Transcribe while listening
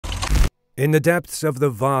In the depths of the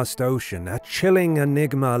vast ocean, a chilling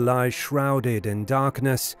enigma lies shrouded in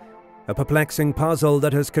darkness, a perplexing puzzle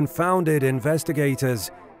that has confounded investigators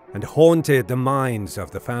and haunted the minds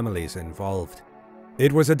of the families involved.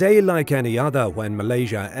 It was a day like any other when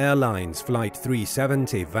Malaysia Airlines Flight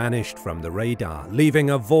 370 vanished from the radar,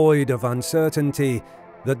 leaving a void of uncertainty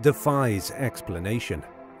that defies explanation.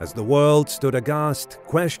 As the world stood aghast,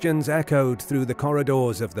 questions echoed through the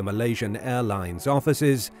corridors of the Malaysian Airlines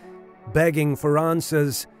offices, begging for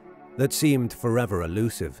answers that seemed forever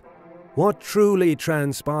elusive. What truly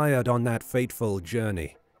transpired on that fateful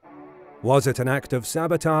journey? Was it an act of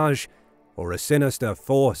sabotage or a sinister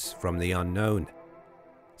force from the unknown?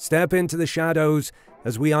 Step into the shadows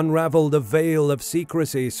as we unravel the veil of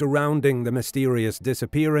secrecy surrounding the mysterious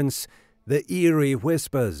disappearance, the eerie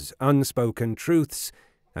whispers, unspoken truths,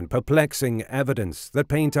 and perplexing evidence that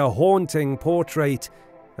paint a haunting portrait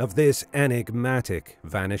of this enigmatic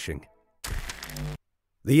vanishing.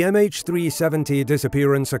 The MH370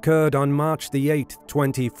 disappearance occurred on March the 8th,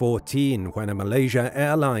 2014, when a Malaysia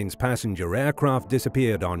Airlines passenger aircraft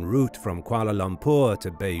disappeared en route from Kuala Lumpur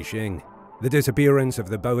to Beijing. The disappearance of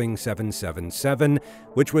the Boeing 777,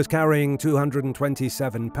 which was carrying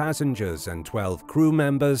 227 passengers and 12 crew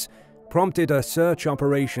members, prompted a search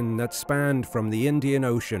operation that spanned from the Indian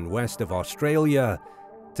Ocean west of Australia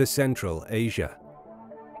to Central Asia.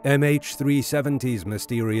 MH370's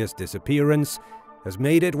mysterious disappearance has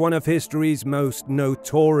made it one of history's most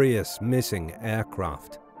notorious missing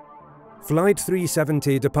aircraft. Flight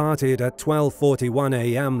 370 departed at 12:41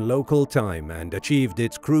 a.m. local time and achieved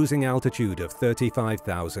its cruising altitude of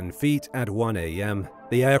 35,000 feet at 1 a.m.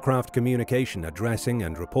 The Aircraft Communication Addressing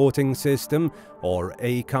and Reporting System, or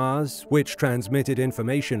ACARS, which transmitted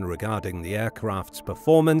information regarding the aircraft's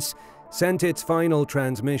performance, sent its final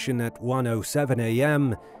transmission at 1:07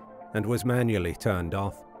 a.m. and was manually turned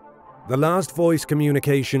off. The last voice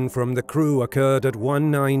communication from the crew occurred at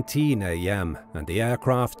 1:19 a.m., and the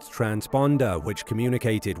aircraft's transponder, which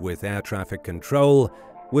communicated with air traffic control,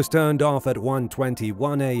 was turned off at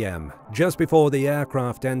 1:21 a.m., just before the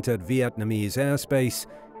aircraft entered Vietnamese airspace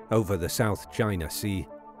over the South China Sea.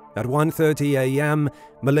 At 1:30 a.m.,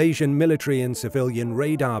 Malaysian military and civilian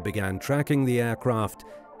radar began tracking the aircraft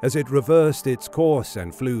as it reversed its course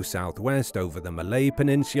and flew southwest over the Malay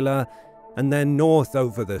Peninsula and then north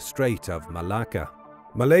over the Strait of Malacca.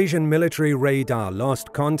 Malaysian military radar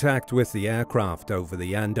lost contact with the aircraft over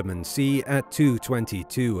the Andaman Sea at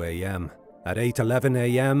 2:22 a.m. At 8:11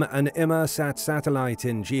 a.m., an Inmarsat satellite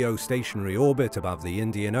in geostationary orbit above the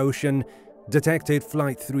Indian Ocean detected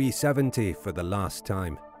Flight 370 for the last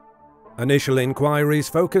time. Initial inquiries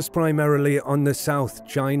focused primarily on the South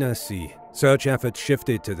China Sea. Search efforts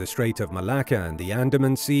shifted to the Strait of Malacca and the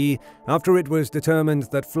Andaman Sea after it was determined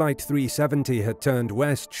that Flight 370 had turned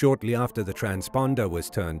west shortly after the transponder was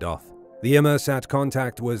turned off. The Inmarsat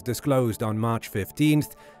contact was disclosed on March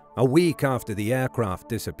 15th, a week after the aircraft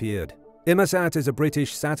disappeared. Inmarsat is a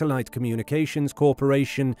British satellite communications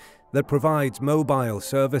corporation that provides mobile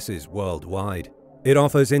services worldwide. It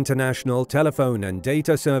offers international telephone and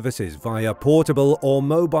data services via portable or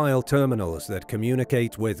mobile terminals that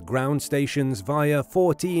communicate with ground stations via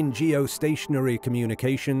 14 geostationary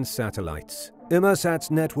communications satellites.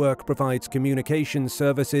 Inmarsat's network provides communication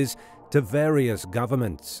services to various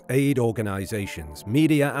governments, aid organizations,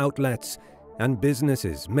 media outlets, and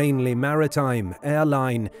businesses, mainly maritime,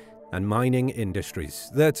 airline, and mining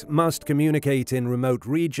industries, that must communicate in remote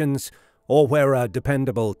regions or where a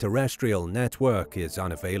dependable terrestrial network is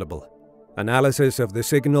unavailable. Analysis of the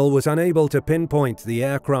signal was unable to pinpoint the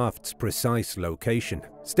aircraft's precise location.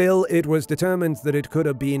 Still, it was determined that it could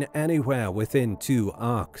have been anywhere within two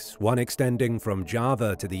arcs, one extending from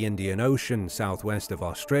Java to the Indian Ocean southwest of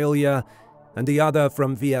Australia, and the other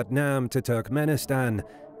from Vietnam to Turkmenistan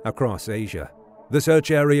across Asia. The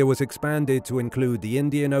search area was expanded to include the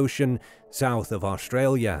Indian Ocean, south of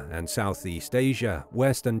Australia and Southeast Asia,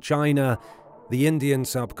 Western China, the Indian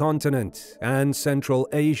subcontinent, and Central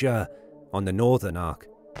Asia on the northern arc.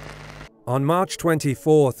 On March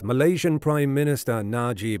 24th, Malaysian Prime Minister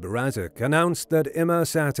Najib Razak announced that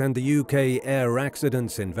Inmarsat and the UK Air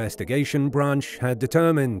Accidents Investigation Branch had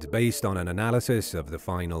determined, based on an analysis of the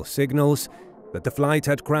final signals, that the flight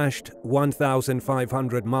had crashed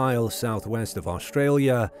 1,500 miles southwest of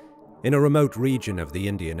Australia in a remote region of the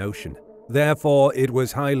Indian Ocean. Therefore, it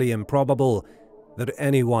was highly improbable that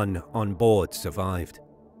anyone on board survived.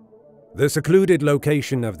 The secluded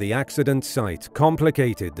location of the accident site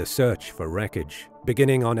complicated the search for wreckage.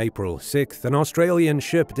 Beginning on April 6th, an Australian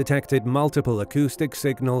ship detected multiple acoustic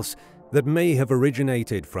signals that may have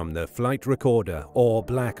originated from the flight recorder or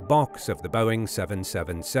black box of the Boeing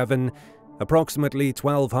 777 approximately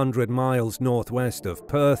 1,200 miles northwest of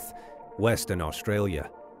Perth, Western Australia.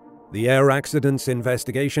 The Air Accidents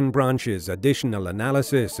Investigation Branch's additional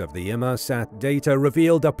analysis of the Inmarsat data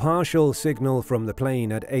revealed a partial signal from the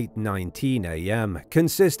plane at 8:19 a.m.,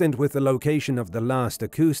 consistent with the location of the last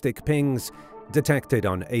acoustic pings detected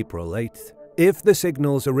on April 8th. If the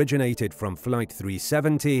signals originated from Flight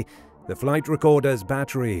 370, the flight recorder's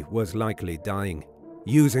battery was likely dying.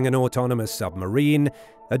 Using an autonomous submarine,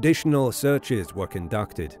 additional searches were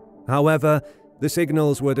conducted. However, the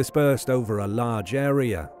signals were dispersed over a large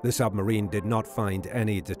area, the submarine did not find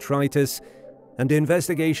any detritus, and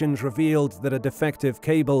investigations revealed that a defective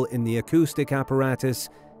cable in the acoustic apparatus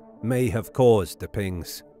may have caused the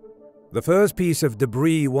pings. The first piece of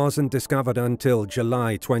debris wasn't discovered until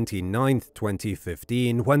July 29,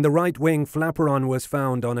 2015, when the right-wing flaperon was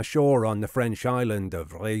found on a shore on the French island of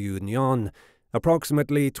Réunion,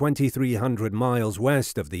 approximately 2,300 miles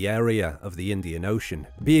west of the area of the Indian Ocean,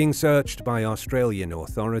 being searched by Australian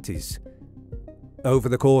authorities. Over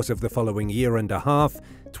the course of the following year and a half,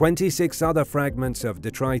 26 other fragments of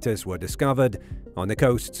detritus were discovered on the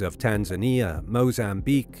coasts of Tanzania,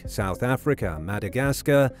 Mozambique, South Africa,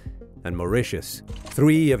 Madagascar, and Mauritius.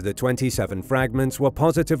 3 of the 27 fragments were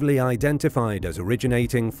positively identified as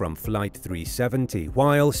originating from Flight 370,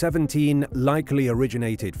 while 17 likely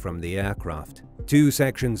originated from the aircraft. 2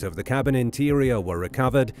 sections of the cabin interior were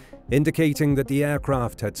recovered, indicating that the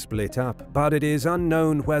aircraft had split up, but it is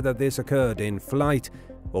unknown whether this occurred in flight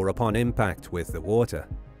or upon impact with the water.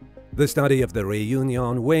 The study of the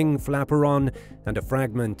Réunion wing flaperon and a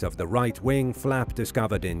fragment of the right wing flap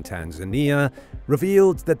discovered in Tanzania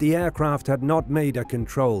revealed that the aircraft had not made a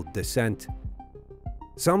controlled descent.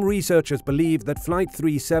 Some researchers believe that Flight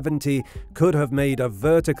 370 could have made a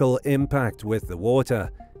vertical impact with the water,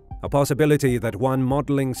 a possibility that one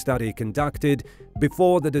modeling study conducted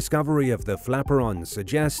before the discovery of the flaperon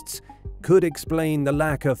suggests could explain the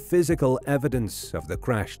lack of physical evidence of the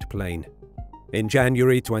crashed plane. In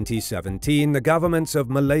January 2017, the governments of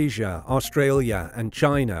Malaysia, Australia, and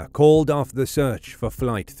China called off the search for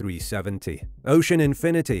Flight 370. Ocean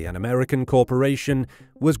Infinity, an American corporation,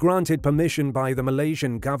 was granted permission by the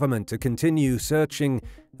Malaysian government to continue searching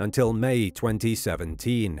until May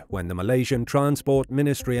 2017, when the Malaysian Transport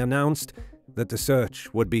Ministry announced that the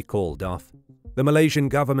search would be called off. The Malaysian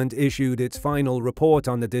government issued its final report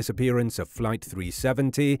on the disappearance of Flight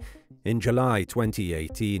 370 in July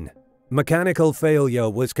 2018. Mechanical failure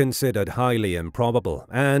was considered highly improbable,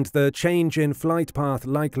 and the change in flight path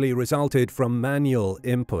likely resulted from manual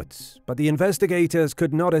inputs, but the investigators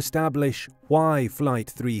could not establish why Flight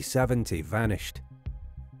 370 vanished.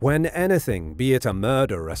 When anything, be it a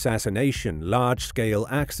murder, assassination, large-scale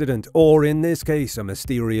accident, or in this case a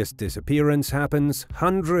mysterious disappearance happens,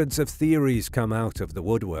 hundreds of theories come out of the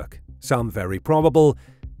woodwork, some very probable,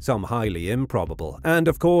 some highly improbable, and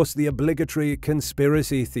of course the obligatory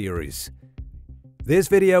conspiracy theories. This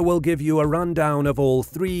video will give you a rundown of all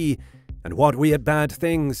 3 and what we at Bad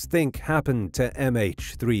Things think happened to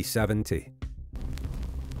MH370.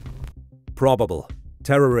 Probable.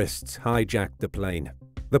 Terrorists hijacked the plane.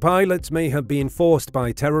 The pilots may have been forced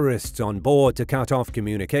by terrorists on board to cut off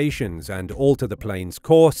communications and alter the plane's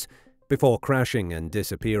course before crashing and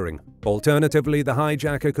disappearing. Alternatively, the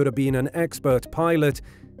hijacker could have been an expert pilot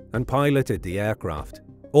and piloted the aircraft.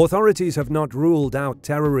 Authorities have not ruled out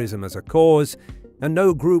terrorism as a cause, and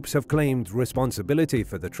no groups have claimed responsibility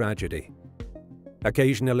for the tragedy.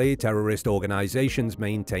 Occasionally, terrorist organizations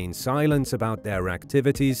maintain silence about their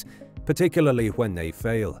activities, particularly when they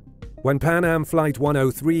fail. When Pan Am Flight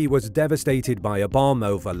 103 was devastated by a bomb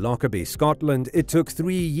over Lockerbie, Scotland, it took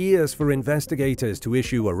 3 years for investigators to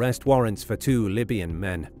issue arrest warrants for 2 Libyan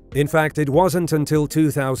men. In fact, it wasn't until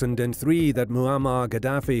 2003 that Muammar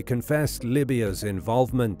Gaddafi confessed Libya's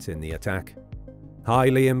involvement in the attack.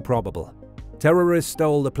 Highly improbable. Terrorists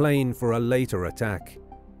stole the plane for a later attack.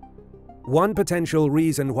 One potential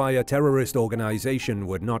reason why a terrorist organization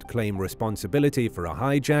would not claim responsibility for a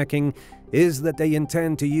hijacking is that they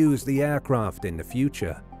intend to use the aircraft in the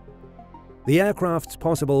future. The aircraft's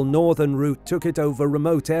possible northern route took it over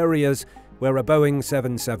remote areas where a Boeing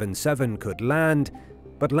 777 could land,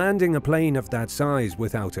 but landing a plane of that size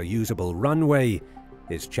without a usable runway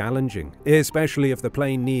is challenging, especially if the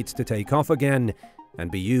plane needs to take off again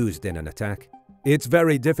and be used in an attack. It's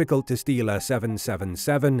very difficult to steal a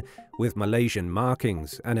 777 with Malaysian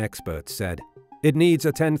markings, an expert said. It needs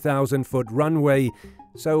a 10,000-foot runway,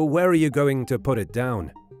 so where are you going to put it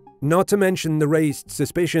down? Not to mention the raised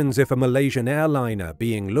suspicions if a Malaysian airliner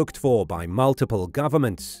being looked for by multiple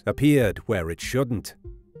governments appeared where it shouldn't.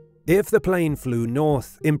 If the plane flew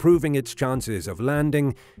north, improving its chances of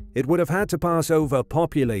landing, it would have had to pass over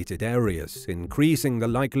populated areas, increasing the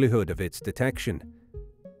likelihood of its detection.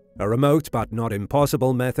 A remote but not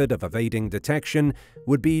impossible method of evading detection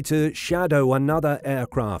would be to shadow another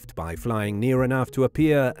aircraft by flying near enough to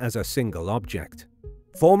appear as a single object.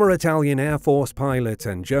 Former Italian Air Force pilot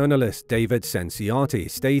and journalist David Cenciotti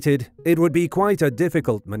stated, "It would be quite a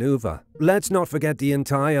difficult maneuver. Let's not forget the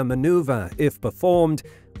entire maneuver, if performed,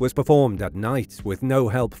 was performed at night with no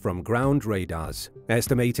help from ground radars.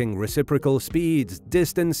 Estimating reciprocal speeds,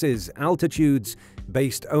 distances, altitudes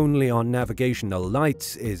based only on navigational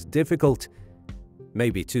lights is difficult,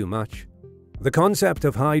 maybe too much." The concept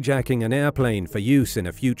of hijacking an airplane for use in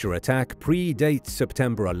a future attack predates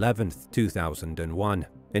September 11, 2001.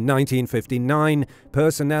 In 1959,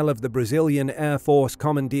 personnel of the Brazilian Air Force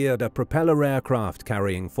commandeered a propeller aircraft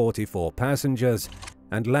carrying 44 passengers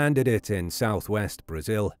and landed it in southwest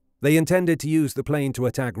Brazil. They intended to use the plane to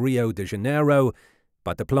attack Rio de Janeiro,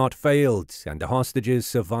 but the plot failed and the hostages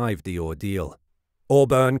survived the ordeal.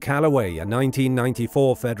 Auburn Calloway, a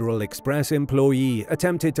 1994 Federal Express employee,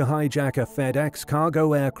 attempted to hijack a FedEx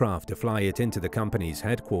cargo aircraft to fly it into the company's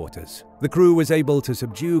headquarters. The crew was able to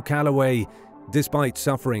subdue Calloway despite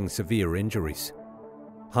suffering severe injuries.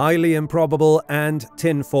 Highly improbable and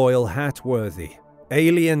tinfoil hat-worthy.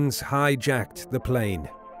 Aliens hijacked the plane.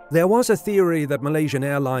 There was a theory that Malaysian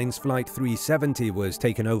Airlines Flight 370 was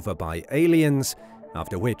taken over by aliens,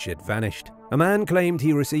 after which it vanished. A man claimed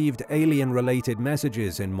he received alien-related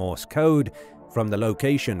messages in Morse code from the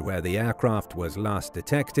location where the aircraft was last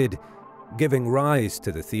detected, giving rise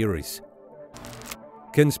to the theories.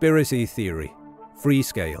 Conspiracy theory.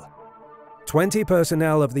 Freescale. 20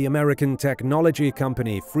 personnel of the American technology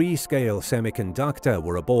company Freescale Semiconductor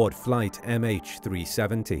were aboard flight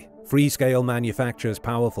MH370. Freescale manufactures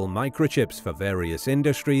powerful microchips for various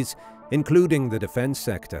industries, including the defense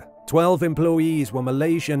sector. 12 employees were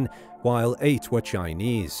Malaysian, while 8 were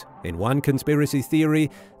Chinese. In one conspiracy theory,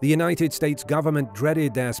 the United States government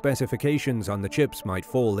dreaded their specifications on the chips might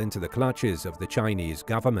fall into the clutches of the Chinese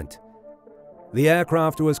government. The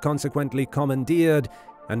aircraft was consequently commandeered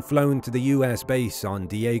and flown to the US base on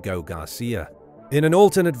Diego Garcia. In an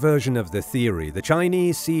alternate version of the theory, the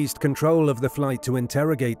Chinese seized control of the flight to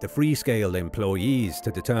interrogate the Freescale employees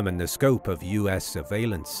to determine the scope of US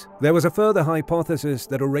surveillance. There was a further hypothesis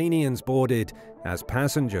that Iranians boarded as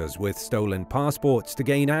passengers with stolen passports to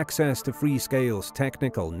gain access to Freescale's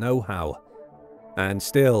technical know-how. And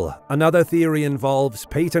still, another theory involves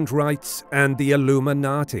patent rights and the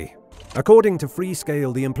Illuminati. According to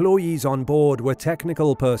Freescale, the employees on board were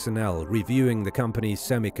technical personnel reviewing the company's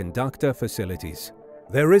semiconductor facilities.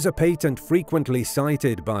 There is a patent frequently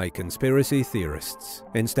cited by conspiracy theorists.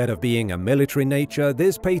 Instead of being a military nature,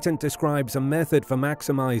 this patent describes a method for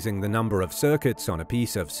maximizing the number of circuits on a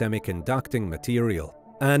piece of semiconducting material.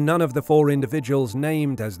 And none of the 4 individuals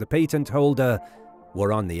named as the patent holder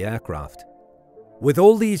were on the aircraft. With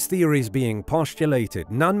all these theories being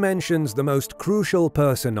postulated, none mentions the most crucial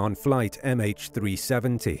person on flight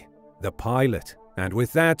MH370, the pilot. And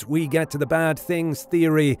with that, we get to the bad things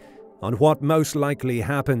theory on what most likely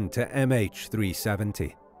happened to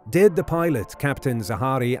MH370. Did the pilot, Captain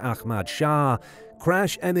Zahari Ahmad Shah,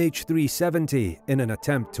 crash MH370 in an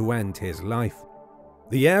attempt to end his life?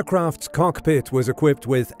 The aircraft's cockpit was equipped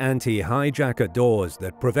with anti-hijacker doors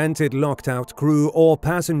that prevented locked-out crew or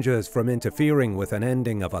passengers from interfering with an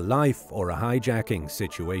ending of a life or a hijacking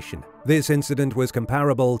situation. This incident was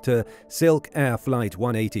comparable to Silk Air Flight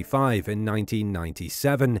 185 in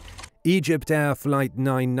 1997, Egypt Air Flight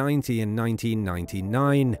 990 in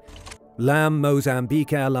 1999, LAM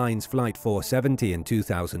Mozambique Airlines Flight 470 in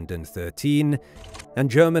 2013,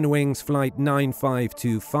 and Germanwings Flight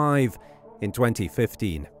 9525 in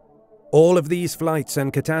 2015. All of these flights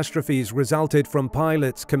and catastrophes resulted from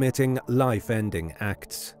pilots committing life-ending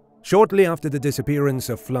acts. Shortly after the disappearance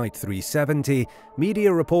of Flight 370,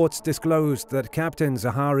 media reports disclosed that Captain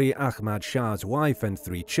Zahari Ahmad Shah's wife and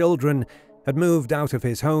 3 children had moved out of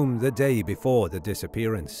his home the day before the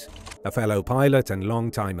disappearance. A fellow pilot and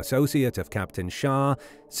longtime associate of Captain Shah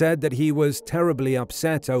said that he was terribly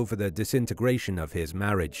upset over the disintegration of his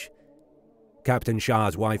marriage. Captain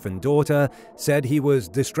Shah's wife and daughter said he was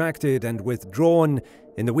distracted and withdrawn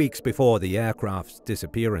in the weeks before the aircraft's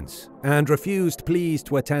disappearance, and refused pleas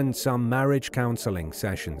to attend some marriage counseling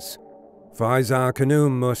sessions. Faiza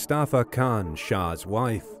Khanum Mustafa Khan, Shah's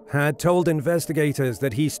wife, had told investigators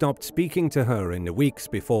that he stopped speaking to her in the weeks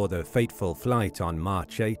before the fateful flight on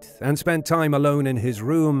March 8th and spent time alone in his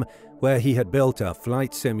room where he had built a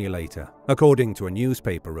flight simulator, according to a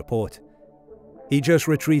newspaper report. He just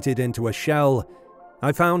retreated into a shell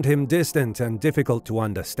 "I found him distant and difficult to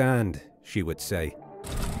understand," she would say.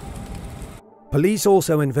 Police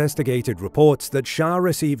also investigated reports that Shah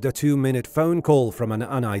received a 2-minute phone call from an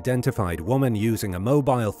unidentified woman using a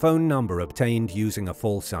mobile phone number obtained using a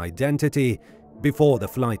false identity before the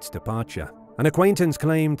flight's departure. An acquaintance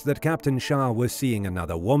claimed that Captain Shah was seeing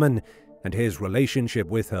another woman, and his relationship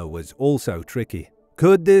with her was also tricky.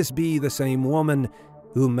 Could this be the same woman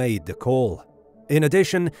who made the call? In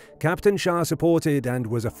addition, Captain Shah supported and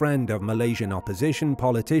was a friend of Malaysian opposition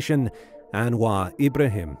politician Anwar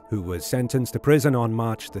Ibrahim, who was sentenced to prison on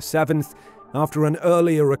March the 7th after an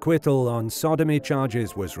earlier acquittal on sodomy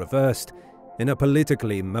charges was reversed in a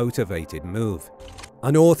politically motivated move.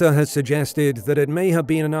 An author has suggested that it may have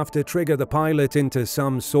been enough to trigger the pilot into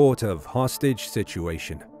some sort of hostage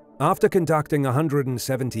situation. After conducting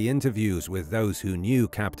 170 interviews with those who knew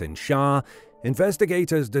Captain Shah,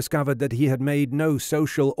 investigators discovered that he had made no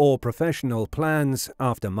social or professional plans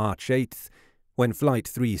after March 8th, when Flight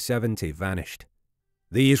 370 vanished.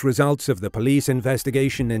 These results of the police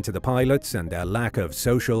investigation into the pilots and their lack of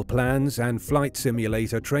social plans and flight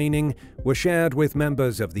simulator training were shared with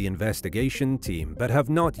members of the investigation team but have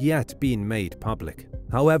not yet been made public.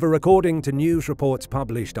 However, according to news reports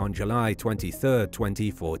published on July 23,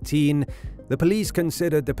 2014, the police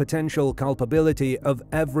considered the potential culpability of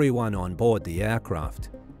everyone on board the aircraft.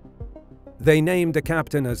 They named the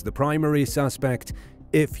captain as the primary suspect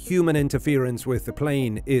if human interference with the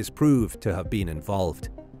plane is proved to have been involved.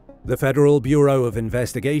 The Federal Bureau of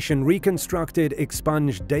Investigation reconstructed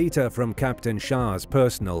expunged data from Captain Shah's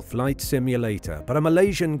personal flight simulator, but a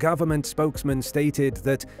Malaysian government spokesman stated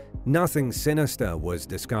that nothing sinister was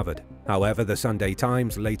discovered. However, the Sunday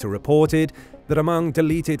Times later reported that among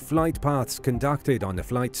deleted flight paths conducted on the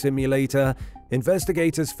flight simulator,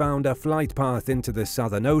 investigators found a flight path into the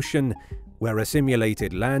Southern Ocean where a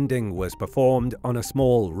simulated landing was performed on a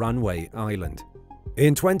small runway island.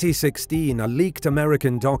 In 2016, a leaked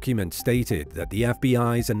American document stated that the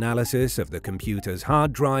FBI's analysis of the computer's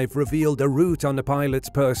hard drive revealed a route on the pilot's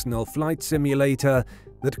personal flight simulator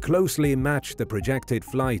that closely matched the projected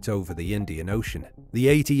flight over the Indian Ocean. The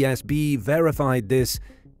ATSB verified this,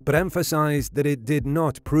 but emphasized that it did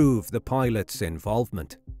not prove the pilot's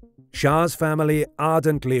involvement. Shah's family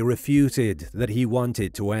ardently refuted that he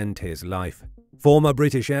wanted to end his life. Former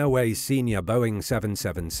British Airways senior Boeing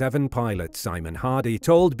 777 pilot Simon Hardy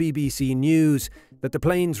told BBC News that the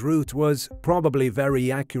plane's route was probably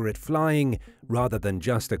very accurate flying rather than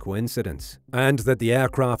just a coincidence, and that the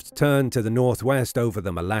aircraft's turn to the northwest over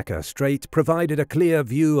the Malacca Strait provided a clear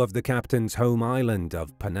view of the captain's home island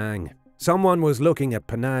of Penang. Someone was looking at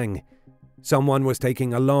Penang. Someone was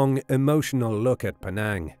taking a long, emotional look at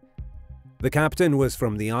Penang. The captain was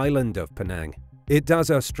from the island of Penang. It does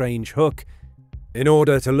a strange hook. In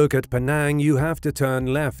order to look at Penang, you have to turn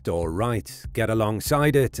left or right, get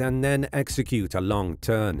alongside it, and then execute a long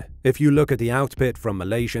turn. If you look at the output from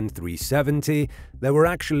Malaysian 370, there were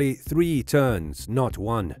actually 3 turns, not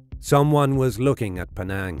 1. Someone was looking at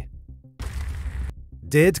Penang.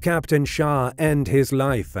 Did Captain Shah end his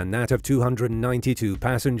life and that of 292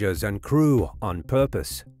 passengers and crew on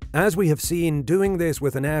purpose? As we have seen, doing this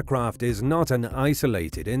with an aircraft is not an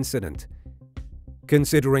isolated incident.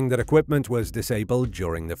 Considering that equipment was disabled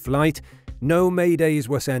during the flight, no maydays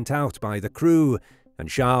were sent out by the crew,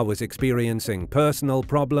 and Shah was experiencing personal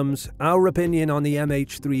problems, our opinion on the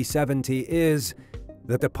MH370 is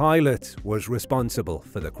that the pilot was responsible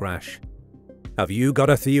for the crash. Have you got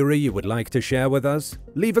a theory you would like to share with us?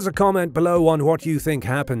 Leave us a comment below on what you think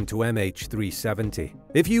happened to MH370.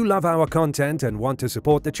 If you love our content and want to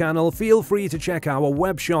support the channel, feel free to check our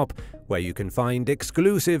web shop, where you can find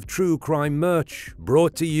exclusive true crime merch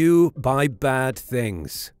brought to you by Bad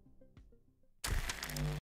Things.